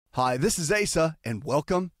Hi, this is Asa, and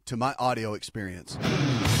welcome to my audio experience.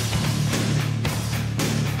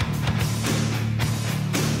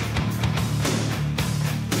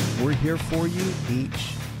 We're here for you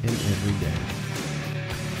each and every day.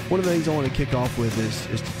 One of the things I want to kick off with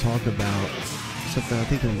is to talk about something I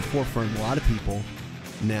think is in the forefront of a lot of people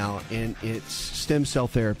now, and it's stem cell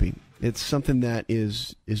therapy. It's something that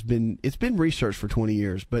it's been researched for 20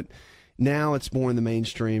 years, but now it's more in the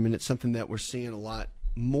mainstream, and it's something that we're seeing a lot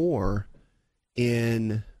more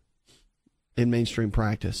in mainstream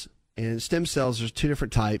practice. And stem cells, there's two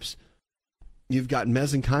different types. You've got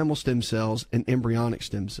mesenchymal stem cells and embryonic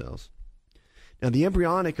stem cells. Now, the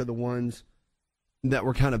embryonic are the ones that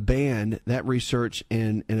were kind of banned. That research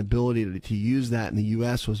and ability to use that in the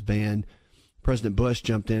U.S. was banned. President Bush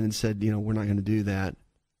jumped in and said, we're not going to do that.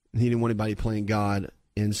 He didn't want anybody playing God.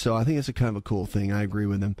 And so I think it's a kind of a cool thing. I agree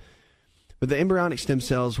with him. But the embryonic stem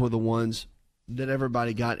cells were the ones that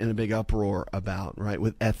everybody got in a big uproar about, right,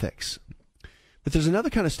 with ethics. But there's another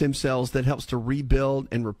kind of stem cells that helps to rebuild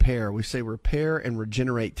and repair. We say repair and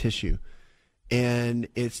regenerate tissue. And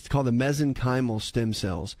it's called the mesenchymal stem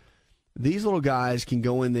cells. These little guys can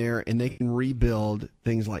go in there and they can rebuild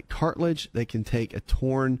things like cartilage. They can take a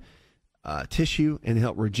torn tissue and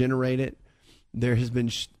help regenerate it. There has been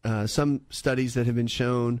some studies that have been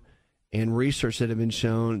shown and research that have been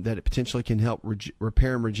shown that it potentially can help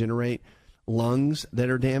repair and regenerate lungs that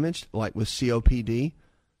are damaged, like with COPD.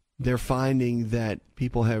 They're finding that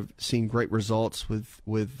people have seen great results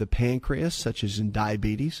with the pancreas, such as in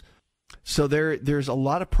diabetes. So there's a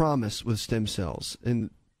lot of promise with stem cells. And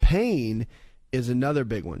pain is another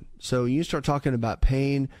big one. So you start talking about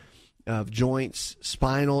pain of joints,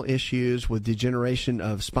 spinal issues with degeneration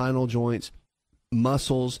of spinal joints,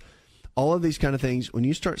 muscles, all of these kind of things. When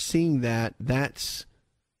you start seeing that, that's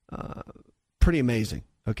pretty amazing.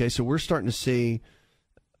 Okay, so we're starting to see,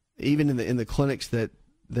 even in the clinics that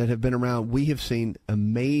have been around, we have seen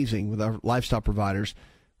amazing, with our lifestyle providers,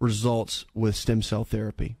 results with stem cell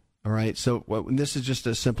therapy. All right, so this is just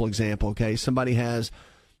a simple example. Okay, somebody has,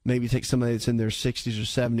 maybe take somebody that's in their 60s or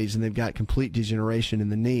 70s and they've got complete degeneration in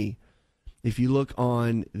the knee. If you look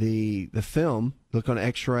on the film, look on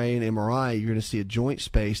X-ray and MRI, you're going to see a joint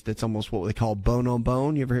space that's almost what they call bone on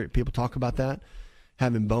bone. You ever hear people talk about that?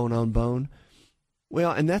 Having bone on bone?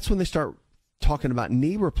 Well, and that's when they start talking about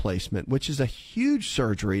knee replacement, which is a huge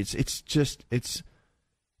surgery. It's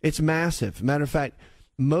massive. Matter of fact,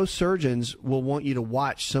 most surgeons will want you to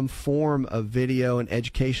watch some form of video and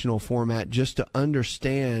educational format just to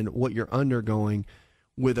understand what you're undergoing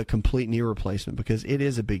with a complete knee replacement, because it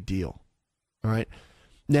is a big deal. All right.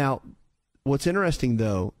 Now, what's interesting,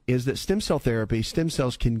 though, is that stem cell therapy, stem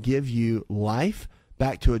cells can give you life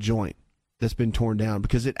back to a joint that's been torn down,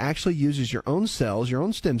 because it actually uses your own cells, your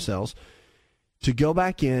own stem cells, to go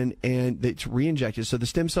back in, and it's re-injected. So the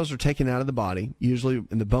stem cells are taken out of the body, usually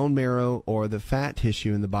in the bone marrow or the fat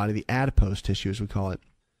tissue in the body, the adipose tissue as we call it.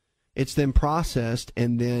 It's then processed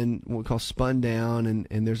and then what we call spun down,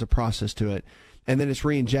 and there's a process to it. And then it's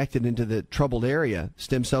re-injected into the troubled area.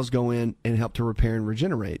 Stem cells go in and help to repair and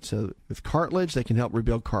regenerate. So with cartilage, they can help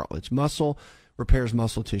rebuild cartilage. Muscle repairs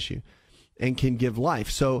muscle tissue and can give life.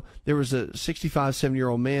 So there was a 65,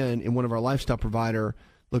 70-year-old man in one of our lifestyle provider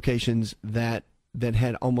locations that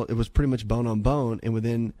had almost, it was pretty much bone on bone, and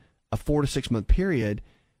within a 4 to 6 month period,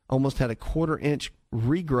 almost had a 1/4 inch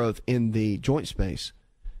regrowth in the joint space,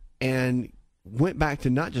 and went back to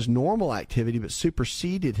not just normal activity, but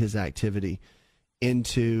superseded his activity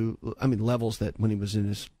into, levels that when he was in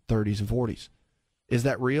his 30s and 40s. Is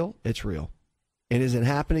that real? It's real. And is it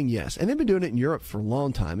happening? Yes. And they've been doing it in Europe for a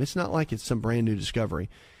long time. It's not like it's some brand new discovery.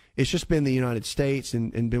 It's just been the United States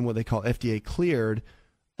and been what they call FDA cleared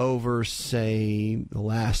over, say, the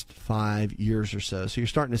last 5 years or so. So you're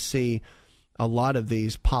starting to see a lot of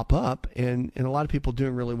these pop up, and a lot of people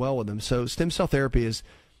doing really well with them. So stem cell therapy is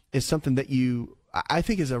something that I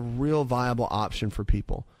think is a real viable option for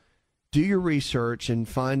people. Do your research and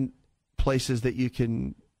find places that you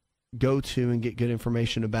can go to and get good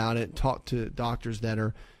information about it. Talk to doctors that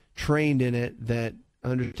are trained in it, that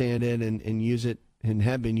understand it and use it and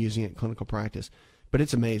have been using it in clinical practice. But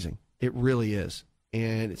it's amazing. It really is.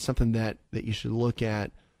 And it's something that you should look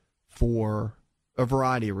at for a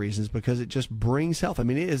variety of reasons, because it just brings health. I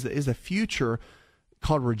mean, it is a future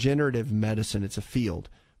called regenerative medicine. It's a field.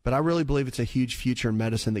 But I really believe it's a huge future in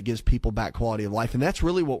medicine that gives people back quality of life. And that's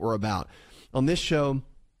really what we're about on this show,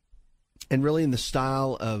 and really in the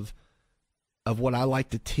style of what I like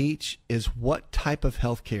to teach, is what type of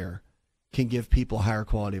health care can give people higher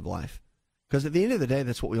quality of life. Because at the end of the day,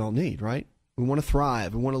 that's what we all need, right? We want to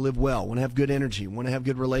thrive. We want to live well. We want to have good energy. We want to have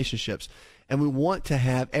good relationships. And we want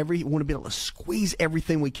to we want to be able to squeeze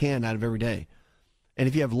everything we can out of every day. And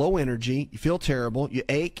if you have low energy, you feel terrible, you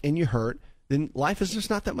ache and you hurt, then life is just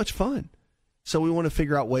not that much fun. So we want to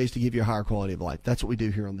figure out ways to give you a higher quality of life. That's what we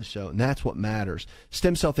do here on the show, and that's what matters.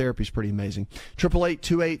 Stem cell therapy is pretty amazing.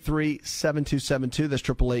 888-283-7272. That's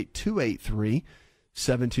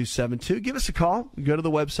 888-283-7272. Give us a call. Go to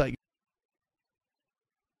the website.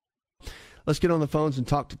 Let's get on the phones and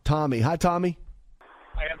talk to Tommy. Hi, Tommy.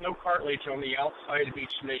 I have no cartilage on the outside of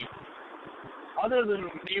each knee. Other than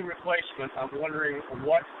knee replacement, I'm wondering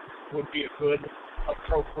what would be a good,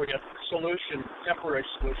 appropriate solution, temporary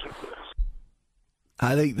solution for this.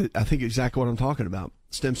 I think exactly what I'm talking about,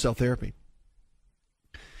 stem cell therapy.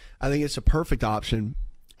 I think it's a perfect option.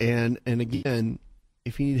 And again,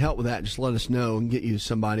 if you need help with that, just let us know and get you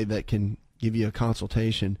somebody that can give you a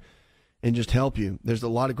consultation and just help you. There's a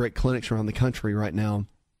lot of great clinics around the country right now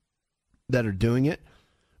that are doing it.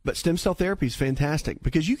 But stem cell therapy is fantastic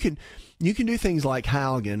because you can do things like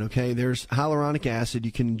Halgan, okay? There's hyaluronic acid.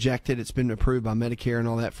 You can inject it. It's been approved by Medicare and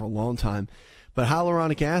all that for a long time. But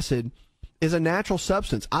hyaluronic acid is a natural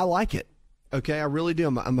substance. I like it, okay? I really do.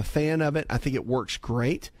 I'm a fan of it. I think it works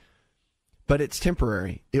great, but it's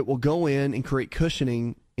temporary. It will go in and create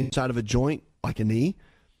cushioning inside of a joint like a knee,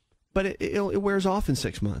 but it wears off in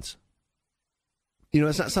 6 months. You know,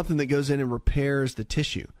 it's not something that goes in and repairs the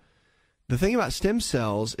tissue. The thing about stem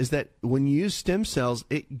cells is that when you use stem cells,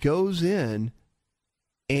 it goes in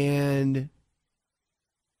and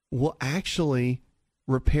will actually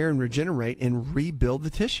repair and regenerate and rebuild the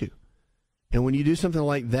tissue. And when you do something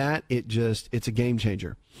like that, it's a game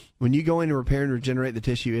changer. When you go in and repair and regenerate the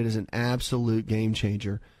tissue, it is an absolute game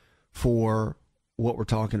changer for what we're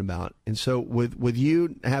talking about. And so with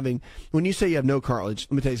you when you say you have no cartilage,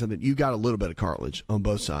 let me tell you something, you got a little bit of cartilage on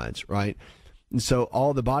both sides, right? And so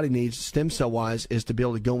all the body needs stem cell wise is to be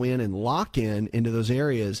able to go in and lock into those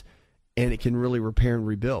areas, and it can really repair and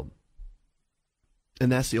rebuild. And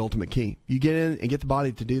that's the ultimate key. You get in and get the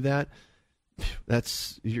body to do that,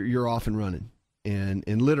 you're off and running.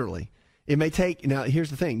 And literally, it may take, now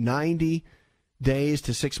here's the thing, 90 days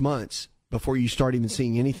to 6 months before you start even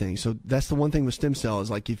seeing anything. So that's the one thing with stem cells.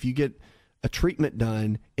 Like if you get a treatment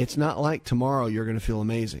done, it's not like tomorrow you're going to feel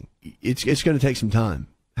amazing. It's going to take some time.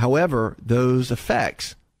 However, those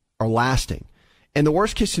effects are lasting. And the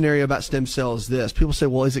worst case scenario about stem cells is this. People say,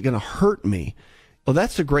 well, is it going to hurt me? Well,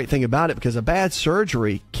 that's the great thing about it, because a bad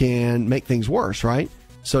surgery can make things worse, right?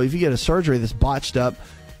 So if you get a surgery that's botched up,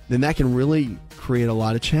 then that can really create a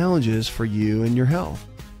lot of challenges for you and your health.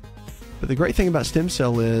 But the great thing about stem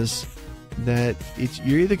cell is that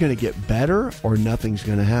you're either going to get better or nothing's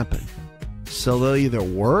going to happen. So they'll either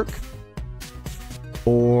work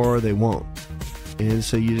or they won't. And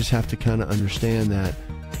so you just have to kind of understand that.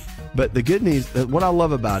 But the good news, what I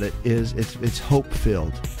love about it is it's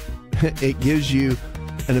hope-filled. It gives you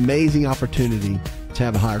an amazing opportunity to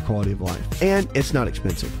have a higher quality of life. And it's not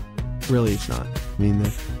expensive. Really, it's not. I mean,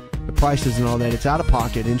 the prices and all that, it's out of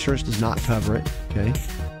pocket. Insurance does not cover it, okay?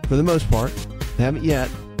 For the most part. They haven't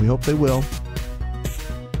yet. We hope they will.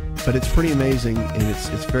 But it's pretty amazing, and it's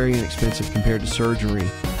very inexpensive compared to surgery,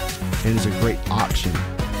 and is a great option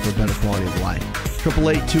for a better quality of life.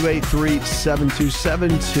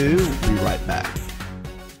 888-283-7272. We'll be right back.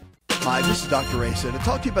 Hi, this is Dr. Asa to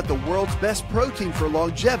talk to you about the world's best protein for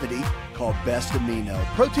longevity called Best Amino.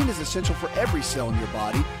 Protein is essential for every cell in your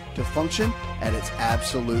body to function at its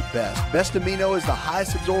absolute best. Best Amino is the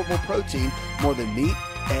highest absorbable protein, more than meat,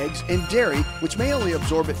 eggs, and dairy, which may only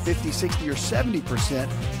absorb at 50, 60, or 70%.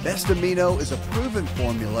 Best Amino is a proven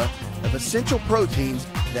formula of essential proteins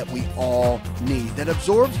that we all need that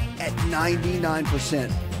absorbs at 99%.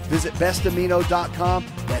 Visit bestamino.com.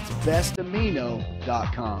 That's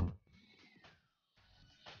bestamino.com.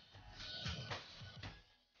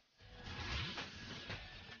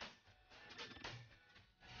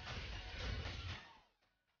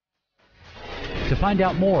 To find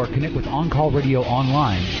out more, connect with On Call Radio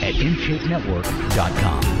online at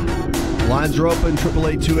InShapeNetwork.com. Lines are open,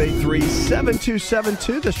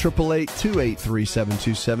 888-283-7272. That's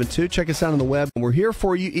 888-283-7272. Check us out on the web. We're here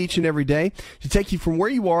for you each and every day to take you from where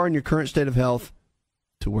you are in your current state of health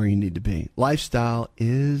to where you need to be. Lifestyle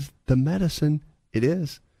is the medicine. It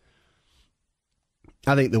is.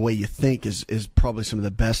 I think the way you think is probably some of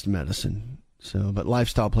the best medicine. But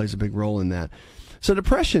lifestyle plays a big role in that. So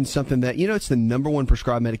depression is something that, it's the number one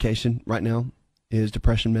prescribed medication right now is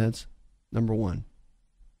depression meds. Number one.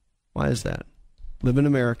 Why is that? Live in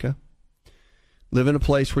America. Live in a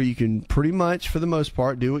place where you can pretty much, for the most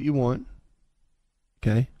part, do what you want.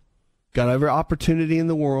 Okay? Got every opportunity in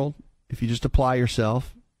the world. if you just apply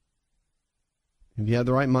yourself, if you have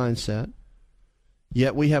the right mindset.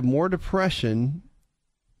 Yet we have more depression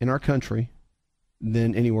in our country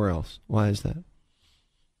than anywhere else. Why is that?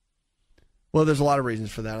 Well, there's a lot of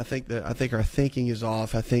reasons for that. I think our thinking is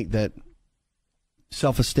off. I think that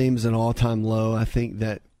self-esteem is at an all-time low. I think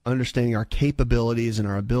that understanding our capabilities and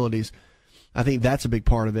our abilities, I think that's a big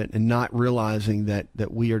part of it, and not realizing that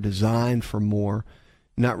we are designed for more,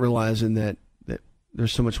 not realizing that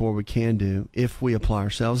there's so much more we can do if we apply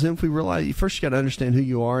ourselves. And if we realize, first you got to understand who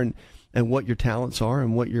you are and what your talents are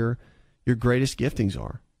and what your greatest giftings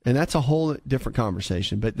are. And that's a whole different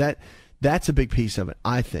conversation. But that's a big piece of it,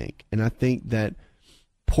 I think. And I think that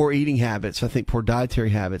poor eating habits, I think poor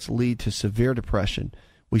dietary habits lead to severe depression.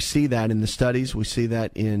 We see that in the studies. We see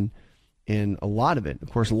that in a lot of it.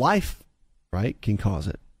 Of course, life, right, can cause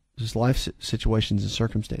it. Just life situations and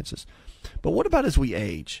circumstances. But what about as we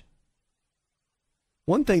age?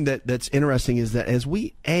 One thing that's interesting is that as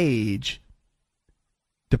we age,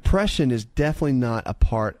 depression is definitely not a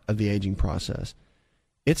part of the aging process.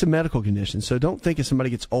 It's a medical condition, so don't think if somebody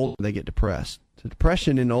gets older, they get depressed. So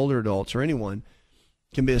depression in older adults or anyone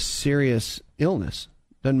can be a serious illness.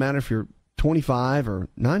 Doesn't matter if you're 25 or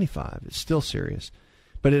 95, it's still serious.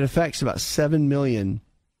 But it affects about 7 million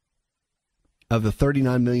of the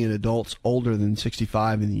 39 million adults older than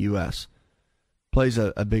 65 in the U.S. Plays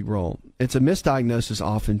a big role. It's a misdiagnosis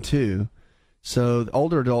often, too. So the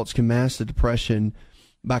older adults can mask the depression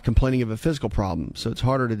by complaining of a physical problem, so it's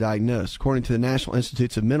harder to diagnose. According to the National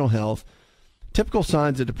Institutes of Mental Health, typical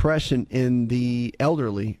signs of depression in the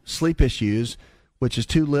elderly: sleep issues, which is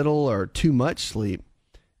too little or too much sleep,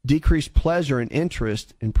 decreased pleasure and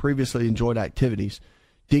interest in previously enjoyed activities,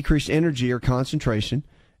 decreased energy or concentration,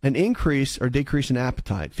 an increase or decrease in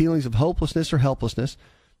appetite, feelings of hopelessness or helplessness,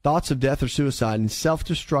 thoughts of death or suicide, and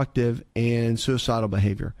self-destructive and suicidal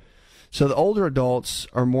behavior. So the older adults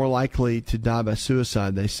are more likely to die by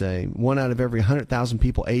suicide, they say. 1 out of every 100,000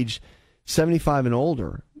 people aged 75 and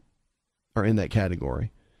older are in that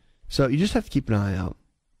category. So you just have to keep an eye out.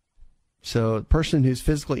 So a person who's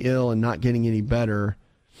physically ill and not getting any better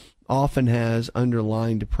often has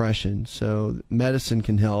underlying depression. So medicine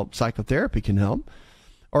can help, psychotherapy can help,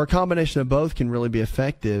 or a combination of both can really be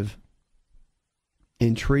effective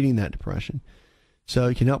in treating that depression. So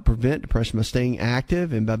it can help prevent depression by staying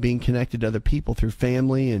active and by being connected to other people through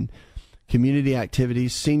family and community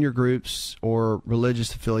activities, senior groups, or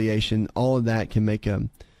religious affiliation. All of that can make a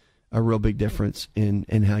real big difference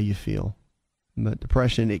in how you feel. But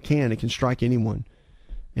depression, it can strike anyone,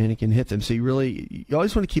 and it can hit them. So you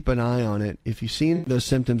always want to keep an eye on it. If you've seen those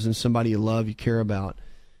symptoms in somebody you love, you care about,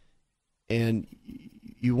 and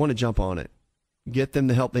you want to jump on it, get them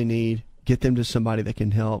the help they need. Get them to somebody that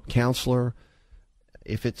can help, counselor.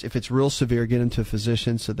 If it's real severe, get them to a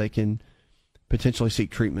physician so they can potentially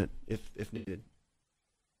seek treatment if needed.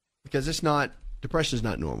 Because depression is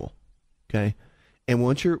not normal, okay? And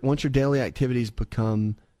once your daily activities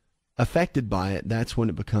become affected by it, that's when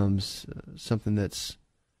it becomes something that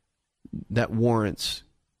warrants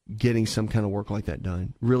getting some kind of work like that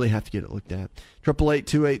done. Really have to get it looked at.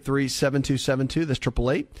 888-283-7272. That's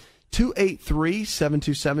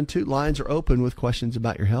 888-283-7272. Lines are open with questions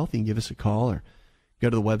about your health. You can give us a call or go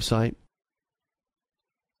to the website.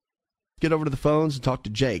 Get over to the phones and talk to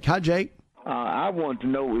Jake. Hi, Jake. I want to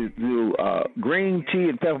know, do green tea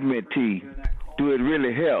and peppermint tea, do it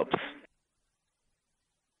really helps?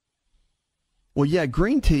 Well, yeah,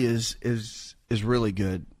 green tea is really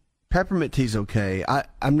good. Peppermint tea's okay.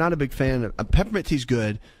 I'm not a big fan of peppermint tea's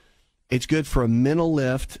good. It's good for a mental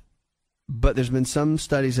lift. But there's been some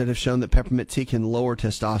studies that have shown that peppermint tea can lower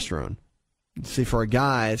testosterone. See, for a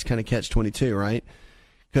guy, it's kind of catch-22, right?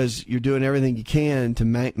 Because you're doing everything you can to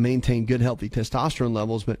maintain good, healthy testosterone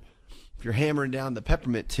levels, but if you're hammering down the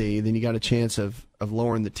peppermint tea, then you got a chance of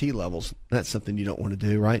lowering the T levels. That's something you don't want to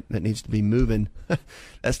do, right? That needs to be moving.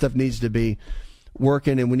 That stuff needs to be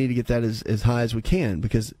working, and we need to get that as high as we can,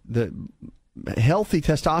 because the healthy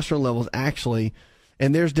testosterone levels actually,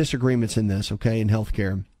 and there's disagreements in this, okay, in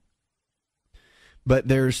healthcare. But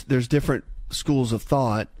there's different schools of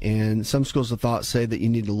thought, and some schools of thought say that you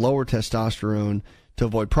need to lower testosterone to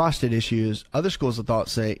avoid prostate issues. Other schools of thought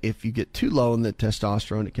say if you get too low in the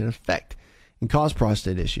testosterone, it can affect and cause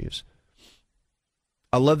prostate issues.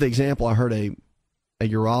 I love the example I heard a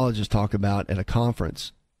urologist talk about at a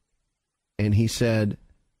conference, and he said,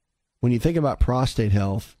 when you think about prostate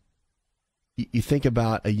health, you think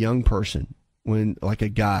about a young person, like a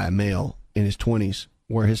guy, a male in his 20s,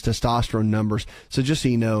 where his testosterone numbers, so just so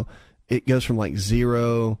you know, it goes from like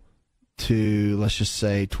 0 to, let's just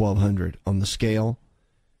say, 1,200 on the scale.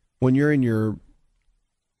 When you're in your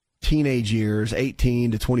teenage years,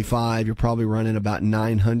 18 to 25, you're probably running about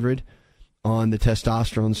 900 on the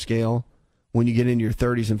testosterone scale. When you get into your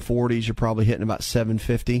 30s and 40s, you're probably hitting about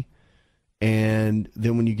 750. And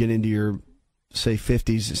then when you get into your, say,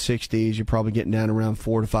 50s and 60s, you're probably getting down around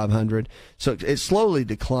 400 to 500. So it slowly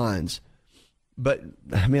declines. But,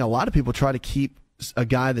 I mean, a lot of people try to keep a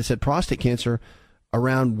guy that's had prostate cancer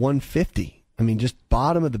around 150. I mean, just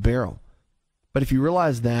bottom of the barrel. But if you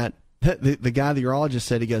realize that, the guy, the urologist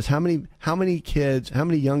said, he goes, how many kids, how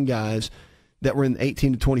many young guys that were in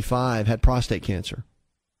 18 to 25 had prostate cancer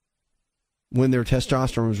when their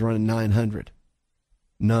testosterone was running 900?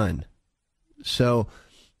 None. So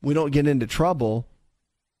we don't get into trouble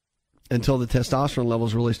until the testosterone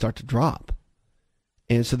levels really start to drop.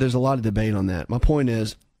 And so there's a lot of debate on that. My point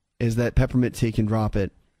is that peppermint tea can drop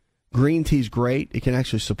it. Green tea is great. It can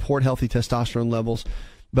actually support healthy testosterone levels,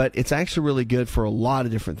 but it's actually really good for a lot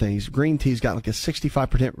of different things. Green tea's got like a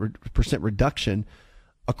 65% reduction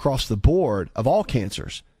across the board of all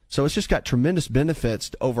cancers. So it's just got tremendous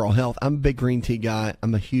benefits to overall health. I'm a big green tea guy.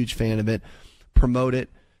 I'm a huge fan of it. Promote it.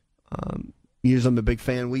 Use them. I'm a big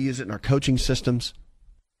fan. We use it in our coaching systems.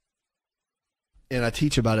 And I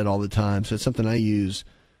teach about it all the time. So it's something I use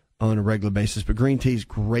on a regular basis. But green tea is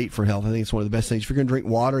great for health. I think it's one of the best things. If you're going to drink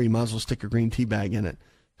water, you might as well stick a green tea bag in it.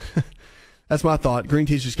 That's my thought. Green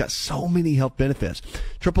tea's just got so many health benefits.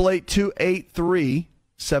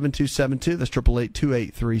 888-283-7272. That's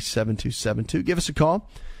 888-283-7272. Give us a call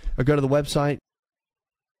or go to the website.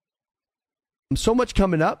 So much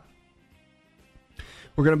coming up.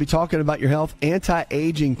 We're going to be talking about your health,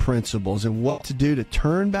 anti-aging principles, and what to do to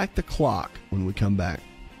turn back the clock when we come back.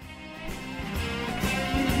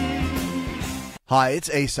 Hi, it's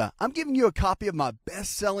Asa. I'm giving you a copy of my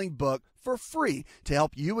best-selling book for free to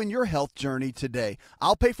help you in your health journey today.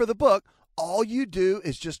 I'll pay for the book. All you do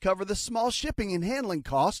is just cover the small shipping and handling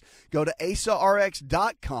costs. Go to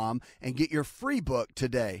AsaRx.com and get your free book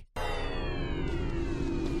today.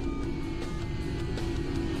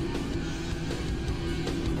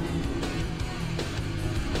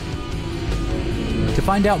 To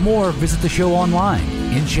find out more, visit the show online,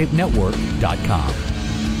 InShapeNetwork.com.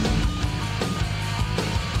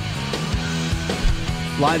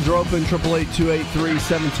 Lines are open,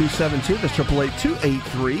 888-283-7272. That's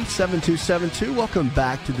 888-283-7272. Welcome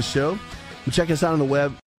back to the show. And check us out on the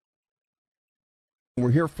web.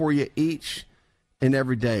 We're here for you each and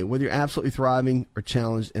every day, whether you're absolutely thriving or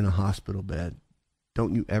challenged in a hospital bed.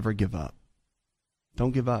 Don't you ever give up.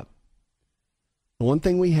 Don't give up. The one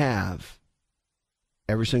thing we have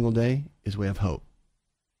every single day is we have hope.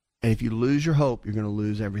 And if you lose your hope, you're going to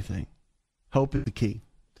lose everything. Hope is the key.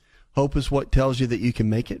 Hope is what tells you that you can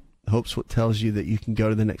make it. Hope's what tells you that you can go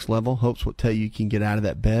to the next level. Hope's what tells you can get out of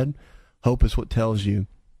that bed. Hope is what tells you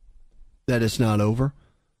that it's not over.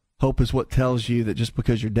 Hope is what tells you that just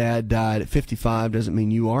because your dad died at 55 doesn't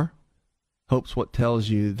mean you are. Hope's what tells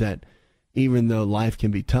you that even though life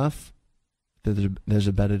can be tough, that there's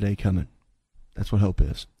a better day coming. That's what hope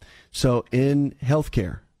is. So in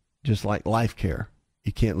healthcare, just like life care,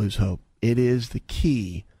 you can't lose hope. It is the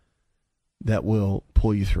key that will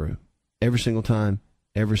pull you through every single time,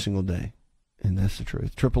 every single day. And that's the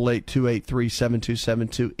truth.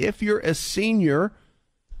 888-283-7272. If you're a senior,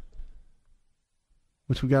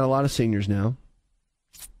 which we got a lot of seniors now,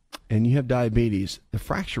 and you have diabetes, the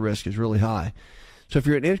fracture risk is really high. So if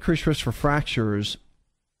you're at increased risk for fractures,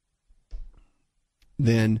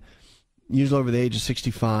 then usually over the age of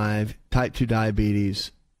 65, type 2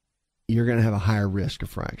 diabetes, you're going to have a higher risk of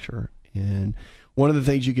fracture. And one of the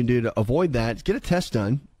things you can do to avoid that is get a test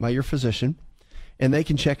done by your physician, and they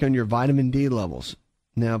can check on your vitamin D levels.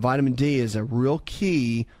 Now, vitamin D is a real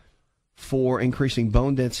key for increasing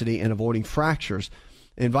bone density and avoiding fractures.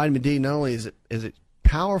 And vitamin D, not only is it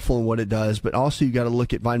powerful in what it does, but also you got to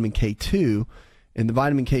look at vitamin K2. And the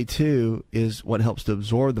vitamin K2 is what helps to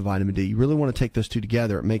absorb the vitamin D. You really want to take those two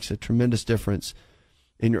together. It makes a tremendous difference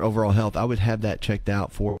in your overall health. I would have that checked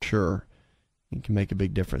out for sure. It can make a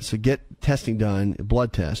big difference. So get testing done, a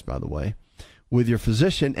blood test, by the way, with your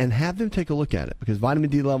physician, and have them take a look at it, because vitamin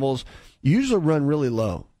D levels usually run really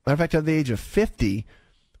low. Matter of fact, at the age of 50,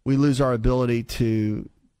 we lose our ability to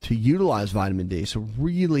utilize vitamin D. So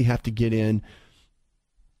really have to get in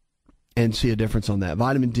and see a difference on that.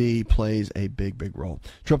 Vitamin D plays a big, big role.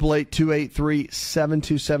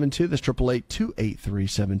 888-283-7272. That's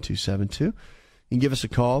 888-283-7272. You can give us a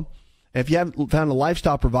call. And if you haven't found a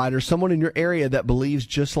lifestyle provider, someone in your area that believes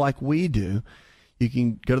just like we do, you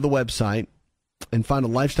can go to the website and find a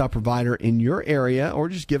lifestyle provider in your area, or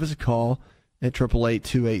just give us a call at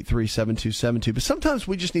 888-283-7272. But sometimes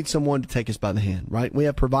we just need someone to take us by the hand, right? We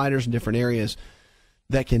have providers in different areas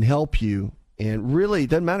that can help you. And really, it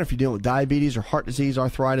doesn't matter if you're dealing with diabetes or heart disease,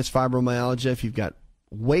 arthritis, fibromyalgia, if you've got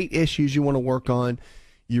weight issues you want to work on,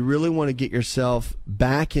 you really want to get yourself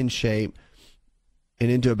back in shape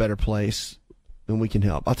and into a better place, then we can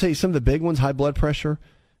help. I'll tell you some of the big ones: high blood pressure,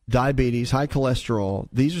 diabetes, high cholesterol.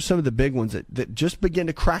 These are some of the big ones that just begin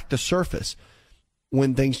to crack the surface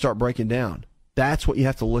when things start breaking down. That's what you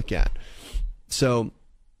have to look at. So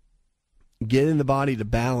getting the body to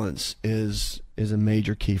balance is a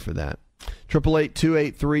major key for that.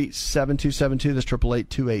 888-283-7272. That's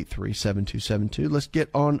 888-283-7272. Let's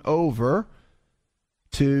get on over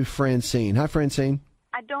to Francine. Hi, Francine.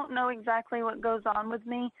 I don't know exactly what goes on with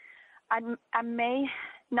me. I may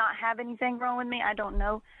not have anything wrong with me. I don't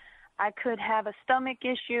know. I could have a stomach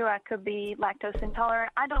issue. I could be lactose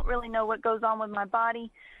intolerant. I don't really know what goes on with my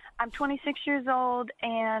body. I'm 26 years old,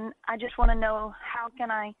 and I just want to know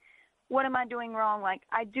what am I doing wrong? Like,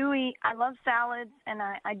 I love salads, and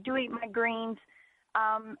I do eat my greens.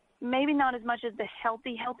 Maybe not as much as the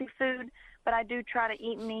healthy food, but I do try to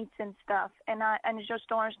eat meats and stuff. And I just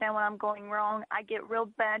don't understand what I'm going wrong. I get real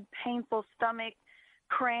bad, painful stomach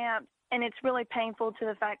cramps, and it's really painful to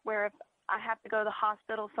the fact where if I have to go to the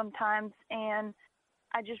hospital sometimes, and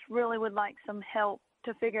I just really would like some help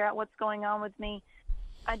to figure out what's going on with me.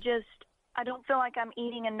 I don't feel like I'm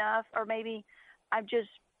eating enough, or maybe I just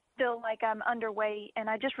feel like I'm underweight, and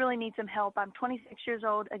I just really need some help. I'm 26 years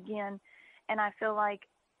old again, and I feel like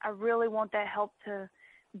I really want that help to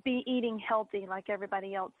be eating healthy like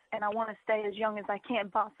everybody else, and I want to stay as young as I can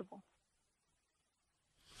possible.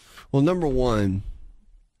 Well, number one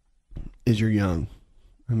is you're young.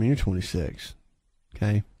 I mean, you're 26,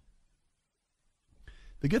 okay?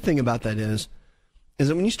 The good thing about that is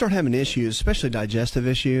that when you start having issues, especially digestive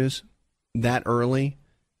issues, that early,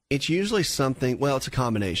 it's usually something, well, it's a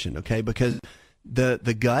combination, okay? Because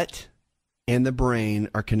the gut and the brain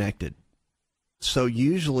are connected. So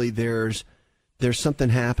usually there's something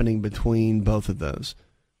happening between both of those.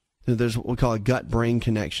 There's what we call a gut-brain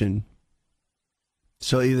connection.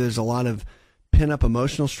 So either there's a lot of pent-up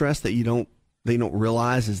emotional stress that you don't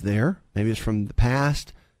realize is there. Maybe it's from the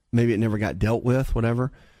past. Maybe it never got dealt with,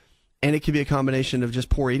 whatever. And it could be a combination of just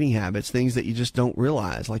poor eating habits, things that you just don't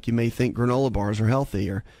realize. Like you may think granola bars are healthy,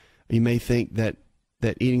 or you may think that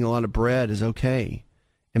eating a lot of bread is okay.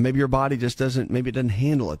 And maybe your body just doesn't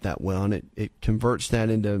handle it that well, and it converts that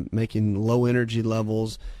into making low energy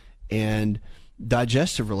levels and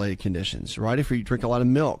digestive related conditions, right? If you drink a lot of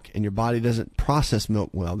milk and your body doesn't process milk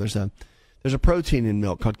well, there's a protein in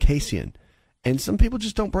milk called casein, and some people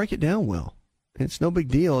just don't break it down well. It's no big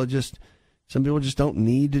deal. Some people just don't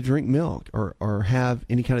need to drink milk or have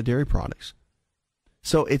any kind of dairy products.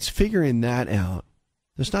 So it's figuring that out.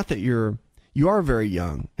 It's not that you are very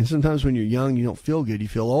young, and sometimes when you're young, you don't feel good. You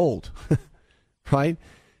feel old, right?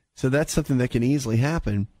 So that's something that can easily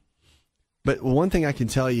happen. But one thing I can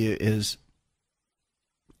tell you is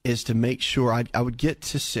to make sure I would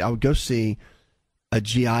go see a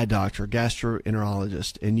GI doctor, a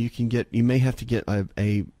gastroenterologist, and you may have to get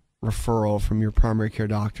a referral from your primary care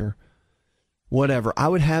doctor. Whatever. I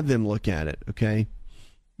would have them look at it, okay?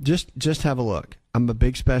 Just have a look. I'm a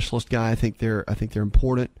big specialist guy. I think they're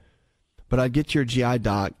important. But I'd get to your GI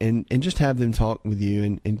doc and just have them talk with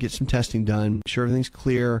you and get some testing done, make sure everything's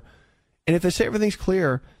clear. And if they say everything's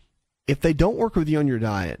clear, if they don't work with you on your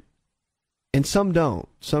diet, and some don't,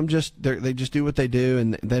 some they just do what they do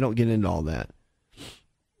and they don't get into all that,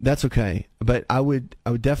 that's okay. But I would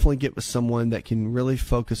definitely get with someone that can really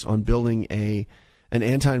focus on building an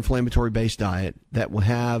anti-inflammatory based diet that will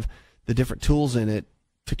have the different tools in it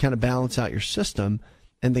to kind of balance out your system,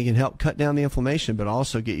 and they can help cut down the inflammation, but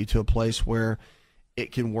also get you to a place where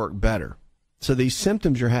it can work better. So these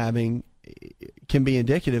symptoms you're having can be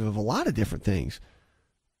indicative of a lot of different things,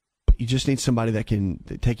 but you just need somebody that can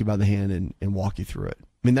take you by the hand and walk you through it. I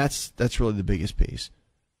mean, that's really the biggest piece,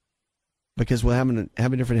 because we're having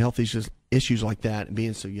different health issues like that and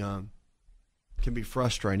being so young can be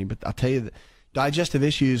frustrating. But I'll tell you that digestive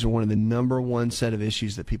issues are one of the number one set of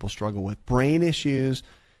issues that people struggle with. Brain issues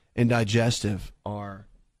and digestive are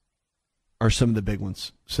some of the big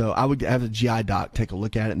ones. So I would have a GI doc take a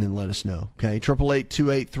look at it and then let us know. Okay,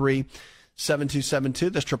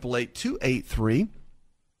 888-283-7272. That's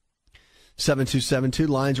 888-283-7272.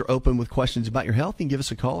 Lines are open with questions about your health. You can give us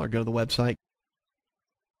a call or go to the website.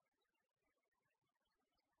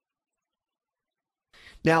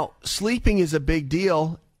 Now, sleeping is a big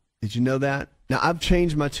deal. Did you know that? Now, I've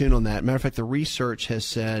changed my tune on that. Matter of fact, the research has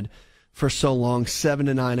said for so long 7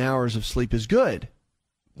 to 9 hours of sleep is good.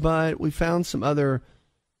 But we found some other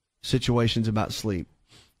situations about sleep.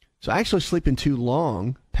 So actually sleeping too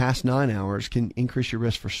long, past 9 hours, can increase your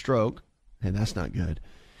risk for stroke, and that's not good.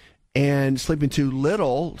 And sleeping too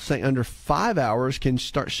little, say under 5 hours, can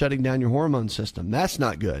start shutting down your hormone system. That's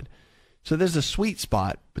not good. So there's a sweet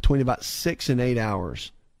spot between about 6 and 8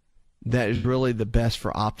 hours that is really the best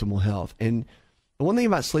for optimal health. And the one thing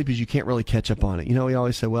about sleep is you can't really catch up on it. You know, we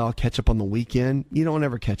always say, well, I'll catch up on the weekend. You don't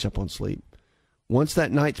ever catch up on sleep. Once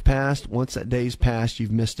that night's passed, once that day's passed,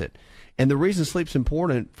 you've missed it. And the reason sleep's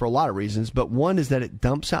important for a lot of reasons, but one is that it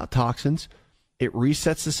dumps out toxins, it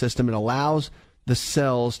resets the system, it allows the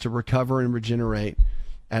cells to recover and regenerate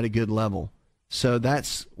at a good level. So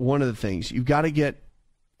that's one of the things. You've got to get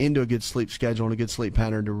into a good sleep schedule and a good sleep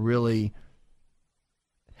pattern to really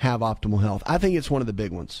have optimal health. I think it's one of the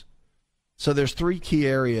big ones. So there's 3 key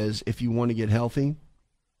areas if you want to get healthy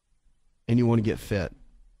and you want to get fit.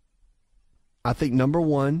 I think number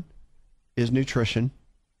 1 is nutrition,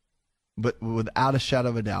 but without a shadow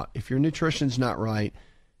of a doubt. If your nutrition's not right,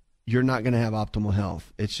 you're not going to have optimal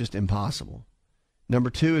health. It's just impossible. Number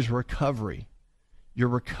 2 is recovery. Your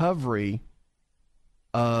recovery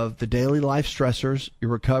of the daily life stressors,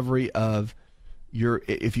 your recovery of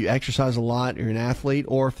if you exercise a lot, you're an athlete,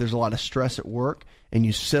 or if there's a lot of stress at work and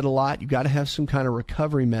you sit a lot, you've got to have some kind of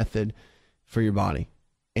recovery method for your body.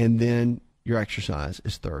 And then your exercise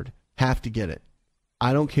is third. Have to get it.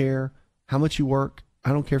 I don't care how much you work.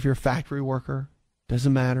 I don't care if you're a factory worker.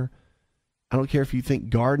 Doesn't matter. I don't care if you think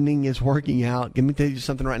gardening is working out. Let me tell you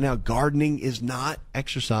something right now. Gardening is not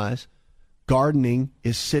exercise. Gardening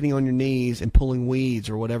is sitting on your knees and pulling weeds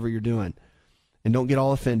or whatever you're doing. And don't get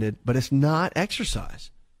all offended, but it's not exercise.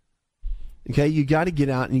 Okay, you got to get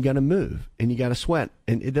out and you got to move and you got to sweat.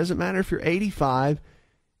 And it doesn't matter if you're 85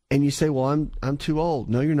 and you say, well, I'm too old.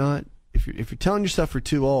 No, you're not. If you're telling yourself you're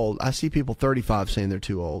too old, I see people 35 saying they're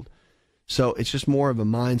too old. So it's just more of a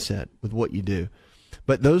mindset with what you do.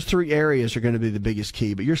 But those 3 areas are going to be the biggest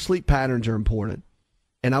key. But your sleep patterns are important.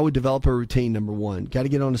 And I would develop a routine, number 1. Got to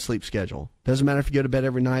get on a sleep schedule. Doesn't matter if you go to bed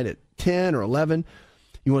every night at 10 or 11.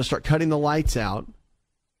 You want to start cutting the lights out.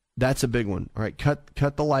 That's a big one. All right, cut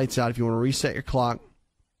the lights out. If you want to reset your clock,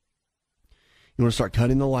 you want to start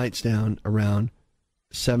cutting the lights down around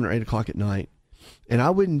 7 or 8 o'clock at night. And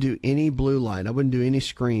I wouldn't do any blue light. I wouldn't do any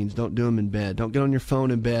screens. Don't do them in bed. Don't get on your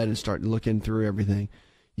phone in bed and start looking through everything.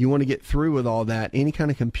 You want to get through with all that. Any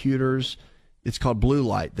kind of computers, it's called blue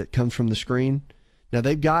light that comes from the screen. Now,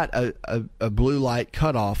 they've got a blue light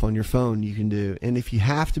cutoff on your phone you can do. And if you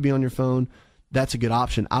have to be on your phone, that's a good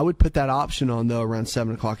option. I would put that option on, though, around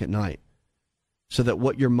 7 o'clock at night so that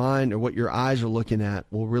what your mind or what your eyes are looking at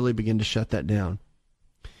will really begin to shut that down.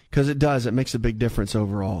 Because it does. It makes a big difference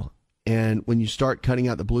overall. And when you start cutting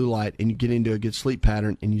out the blue light and you get into a good sleep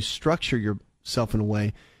pattern and you structure yourself in a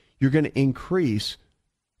way, you're going to increase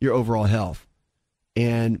your overall health.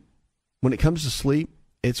 And when it comes to sleep,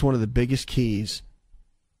 it's one of the biggest keys.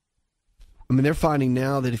 I mean, they're finding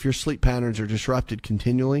now that if your sleep patterns are disrupted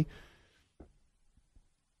continually,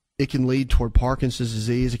 it can lead toward Parkinson's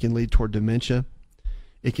disease. It can lead toward dementia.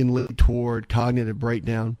 It can lead toward cognitive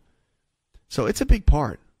breakdown. So it's a big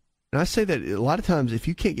part. And I say that a lot of times if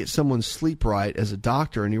you can't get someone's sleep right as a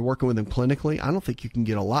doctor and you're working with them clinically, I don't think you can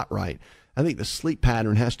get a lot right. I think the sleep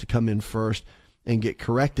pattern has to come in first and get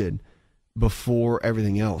corrected before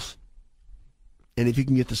everything else. And if you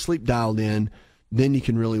can get the sleep dialed in, then you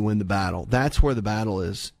can really win the battle. That's where the battle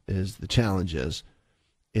is the challenge is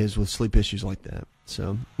with sleep issues like that.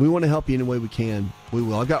 So we want to help you any way we can. We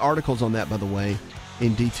will. I've got articles on that, by the way,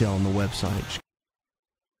 in detail on the website.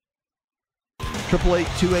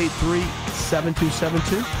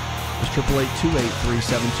 888-283-7272. It's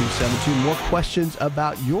 888-283-7272. More questions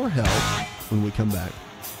about your health when we come back.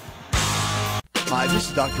 Hi, this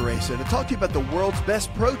is Dr. Asa to talk to you about the world's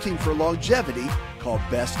best protein for longevity called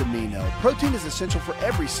Best Amino. Protein is essential for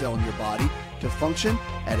every cell in your body to function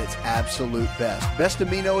at its absolute best. Best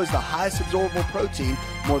Amino is the highest absorbable protein,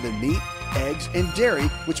 more than meat, eggs, and dairy,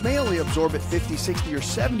 which may only absorb at 50, 60, or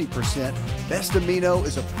 70%. Best Amino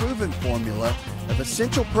is a proven formula of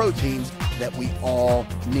essential proteins that we all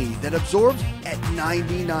need that absorbs at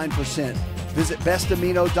 99%. Visit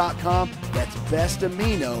bestamino.com. That's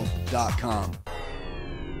bestamino.com.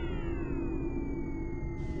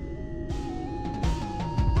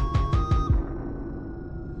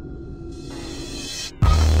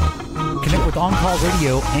 Connect with On Call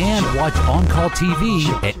Radio and watch On Call TV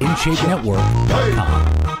at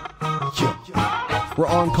InShapeNetwork.com. We're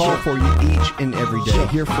on call for you each and every day,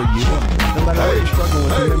 here for you. No matter what you're struggling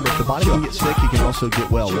with, remember, if the body can get sick, you can also get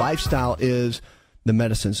well. Lifestyle is the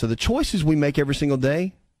medicine. So the choices we make every single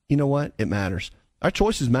day, you know what? It matters. Our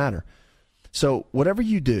choices matter. So whatever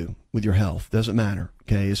you do, with your health. Doesn't matter,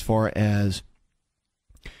 okay, as far as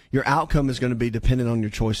your outcome is going to be dependent on your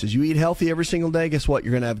choices. You eat healthy every single day, guess what?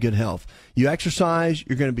 You're going to have good health. You exercise,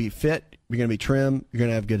 you're going to be fit, you're going to be trim, you're going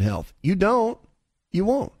to have good health. You don't, you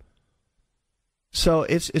won't. So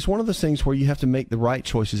it's one of those things where you have to make the right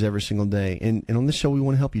choices every single day. And on this show, we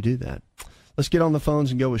want to help you do that. Let's get on the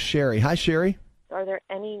phones and go with Sherry. Hi, Sherry. Are there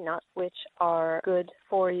any nuts which are good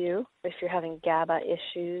for you if you're having GABA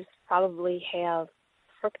issues? Probably have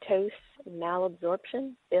fructose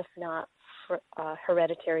malabsorption, if not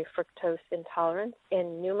hereditary fructose intolerance,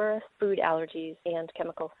 and numerous food allergies and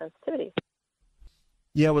chemical sensitivity.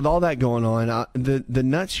 Yeah, with all that going on, the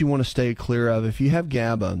nuts you want to stay clear of, if you have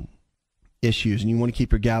GABA issues and you want to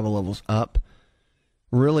keep your GABA levels up,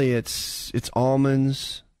 really it's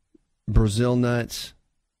almonds, Brazil nuts,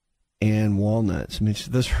 and walnuts. I mean,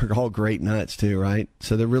 those are all great nuts too, right?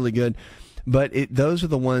 So they're really good. But those are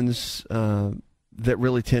the ones that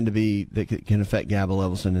really tend to be, that can affect GABA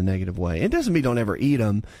levels in a negative way. It doesn't mean don't ever eat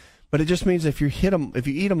them, but it just means if you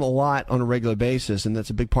eat them a lot on a regular basis, and that's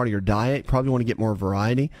a big part of your diet, you probably want to get more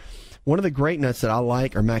variety. One of the great nuts that I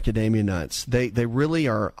like are macadamia nuts. They really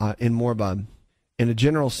are in a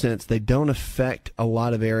general sense, they don't affect a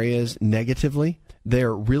lot of areas negatively.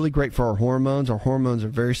 They're really great for our hormones. Our hormones are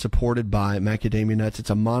very supported by macadamia nuts.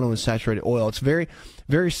 It's a monounsaturated oil. It's very,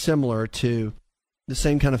 very similar to the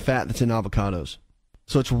same kind of fat that's in avocados.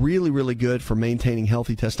 So it's really, really good for maintaining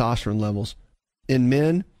healthy testosterone levels in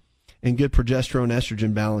men and good progesterone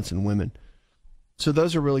estrogen balance in women. So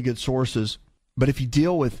those are really good sources. But if you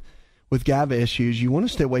deal with GABA issues, you want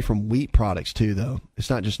to stay away from wheat products too, though.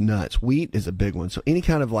 It's not just nuts. Wheat is a big one. So any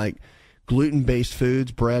kind of like gluten-based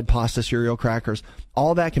foods, bread, pasta, cereal, crackers,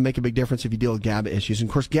 all that can make a big difference if you deal with GABA issues. And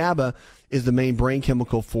of course, GABA is the main brain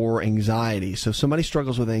chemical for anxiety. So if somebody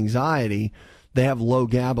struggles with anxiety, they have low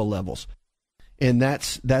GABA levels. And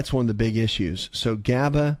that's one of the big issues. So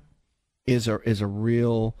GABA is a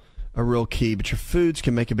real key, but your foods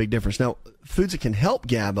can make a big difference. Now, foods that can help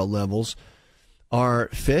GABA levels are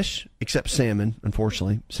fish, except salmon,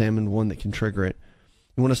 unfortunately. Salmon, one that can trigger it.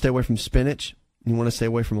 You want to stay away from spinach. You want to stay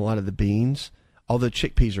away from a lot of the beans, although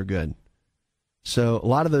chickpeas are good. So a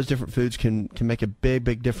lot of those different foods can make a big,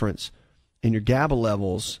 big difference in your GABA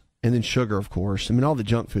levels, and then sugar, of course. I mean, all the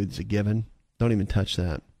junk food is a given. Don't even touch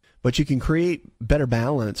that. But you can create better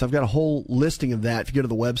balance. I've got a whole listing of that. If you go to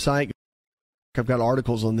the website, I've got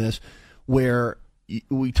articles on this where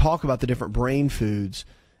we talk about the different brain foods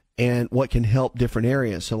and what can help different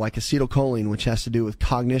areas. So like acetylcholine, which has to do with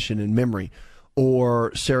cognition and memory,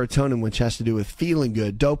 or serotonin, which has to do with feeling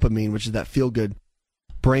good, dopamine, which is that feel-good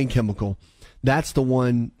brain chemical. Those are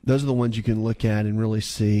the ones you can look at and really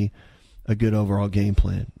see a good overall game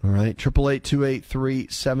plan. All right,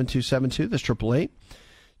 888-283-7272. That's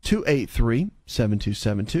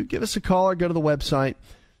 888-283-7272. Give us a call or go to the website.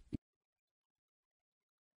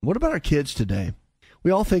 What about our kids today?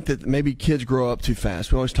 We all think that maybe kids grow up too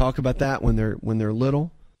fast. We always talk about that when they're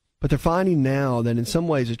little. But they're finding now that in some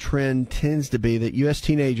ways a trend tends to be that U.S.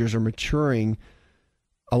 teenagers are maturing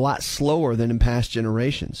a lot slower than in past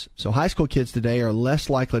generations. So high school kids today are less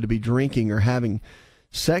likely to be drinking or having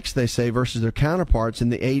sex, they say, versus their counterparts in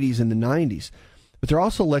the 80s and the 90s. But they're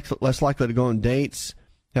also less likely to go on dates,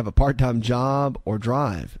 have a part-time job, or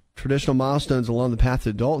drive. Traditional milestones along the path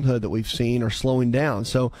to adulthood that we've seen are slowing down.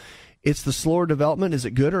 So it's the slower development. Is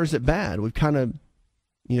it good or is it bad? We've kind of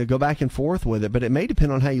go back and forth with it, but it may depend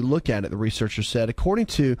on how you look at it, the researchers said. According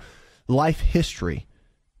to life history,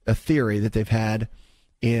 a theory that they've had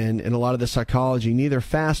in a lot of the psychology, neither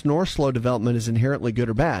fast nor slow development is inherently good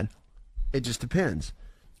or bad. It just depends.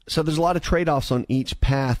 So there's a lot of trade-offs on each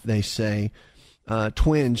path, they say.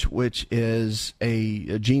 Twenge, which is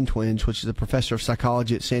Gene Twenge, which is a professor of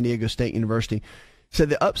psychology at San Diego State University, said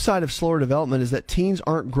the upside of slower development is that teens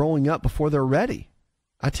aren't growing up before they're ready.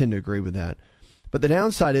 I tend to agree with that. But the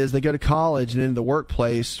downside is they go to college and into the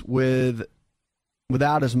workplace without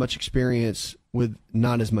as much experience, with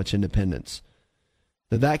not as much independence.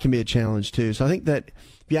 That can be a challenge too. So I think that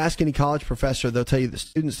if you ask any college professor, they'll tell you that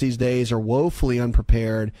students these days are woefully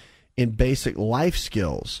unprepared in basic life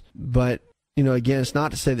skills. But, again, it's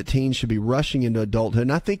not to say that teens should be rushing into adulthood.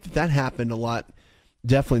 And I think that happened a lot,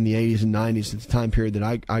 definitely in the 80s and 90s, at the time period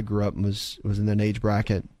that I grew up and was in that age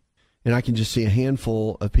bracket. And I can just see a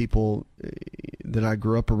handful of people that I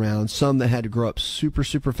grew up around, some that had to grow up super,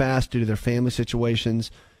 super fast due to their family situations,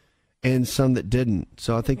 and some that didn't.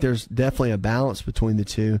 So I think there's definitely a balance between the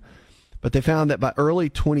two. But they found that by early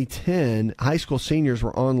 2010, high school seniors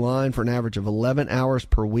were online for an average of 11 hours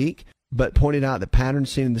per week, but pointed out that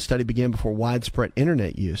patterns seen in the study began before widespread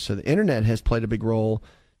internet use. So the internet has played a big role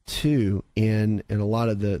too in a lot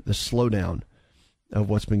of the slowdown of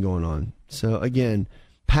what's been going on. So again,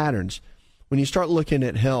 patterns. When you start looking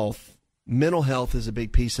at health, mental health is a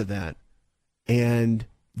big piece of that, and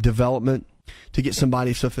development to get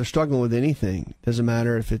somebody. So if they're struggling with anything, doesn't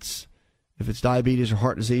matter if it's diabetes or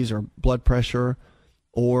heart disease or blood pressure,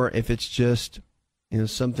 or if it's just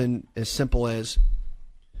something as simple as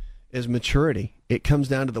maturity. It comes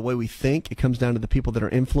down to the way we think. It comes down to the people that are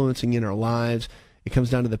influencing in our lives. It comes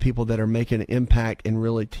down to the people that are making an impact and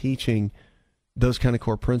really teaching those kind of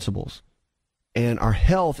core principles. And our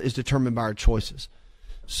health is determined by our choices.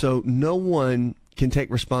 So no one can take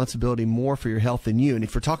responsibility more for your health than you. And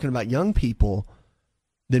if we're talking about young people,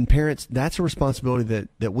 then parents, that's a responsibility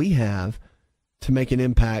that we have to make an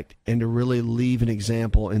impact and to really leave an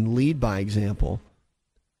example and lead by example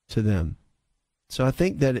to them. So I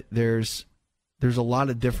think that there's a lot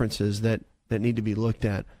of differences that need to be looked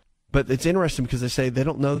at. But it's interesting because they say they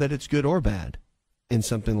don't know that it's good or bad in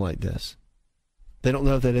something like this. They don't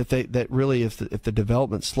know that if the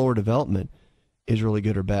development, slower development, is really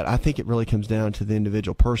good or bad. I think it really comes down to the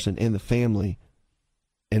individual person and the family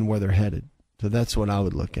and where they're headed. So that's what I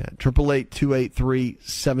would look at.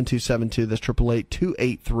 888-283-7272. That's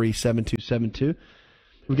 888-283-7272.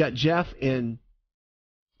 We've got Jeff in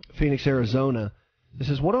Phoenix, Arizona. This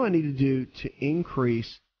says, what do I need to do to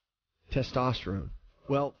increase testosterone?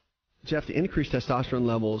 Well, Jeff, to increase testosterone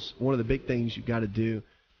levels, one of the big things you've got to do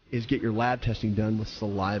is get your lab testing done with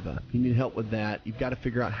saliva. You need help with that. You've got to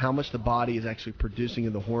figure out how much the body is actually producing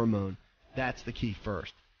of the hormone. That's the key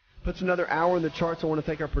first. Puts another hour in the charts. I want to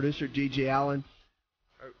thank our producer, G.J. Allen,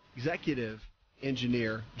 our executive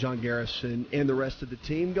engineer, John Garrison, and the rest of the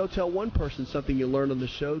team. Go tell one person something you learned on the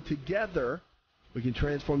show. Together, we can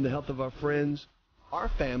transform the health of our friends, our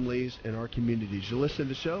families, and our communities. You listen to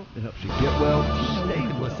the show, it helps you get well, stay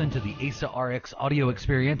well. Listen to the AsaRx audio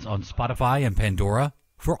experience on Spotify and Pandora.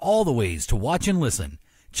 For all the ways to watch and listen,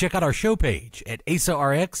 check out our show page at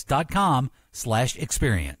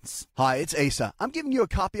asarx.com/experience. Hi, it's Asa. I'm giving you a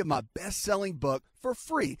copy of my best-selling book for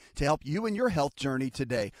free to help you in your health journey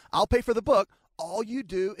today. I'll pay for the book. All you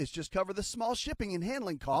do is just cover the small shipping and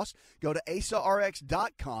handling costs. Go to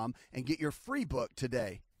asarx.com and get your free book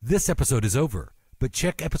today. This episode is over, but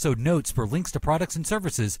check episode notes for links to products and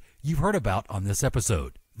services you've heard about on this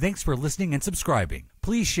episode. Thanks for listening and subscribing.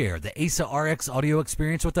 Please share the AsaRx audio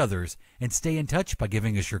experience with others and stay in touch by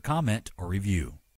giving us your comment or review.